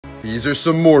These are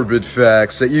some morbid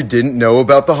facts that you didn't know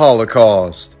about the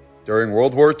Holocaust. During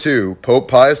World War II, Pope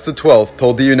Pius XII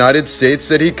told the United States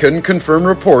that he couldn't confirm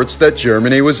reports that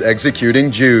Germany was executing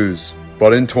Jews.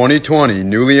 But in 2020,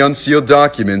 newly unsealed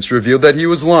documents revealed that he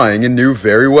was lying and knew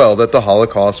very well that the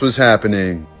Holocaust was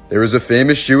happening. There was a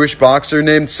famous Jewish boxer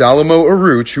named Salomo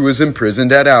Aruch who was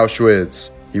imprisoned at Auschwitz.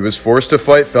 He was forced to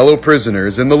fight fellow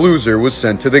prisoners, and the loser was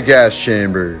sent to the gas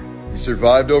chamber. He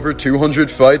survived over 200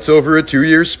 fights over a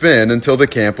 2-year span until the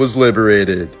camp was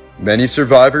liberated. Many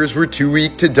survivors were too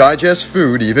weak to digest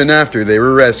food even after they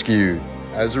were rescued.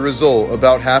 As a result,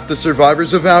 about half the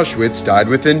survivors of Auschwitz died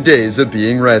within days of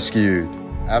being rescued.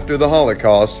 After the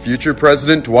Holocaust, future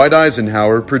President Dwight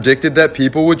Eisenhower predicted that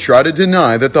people would try to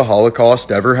deny that the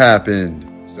Holocaust ever happened.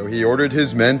 So he ordered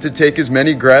his men to take as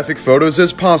many graphic photos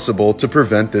as possible to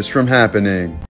prevent this from happening.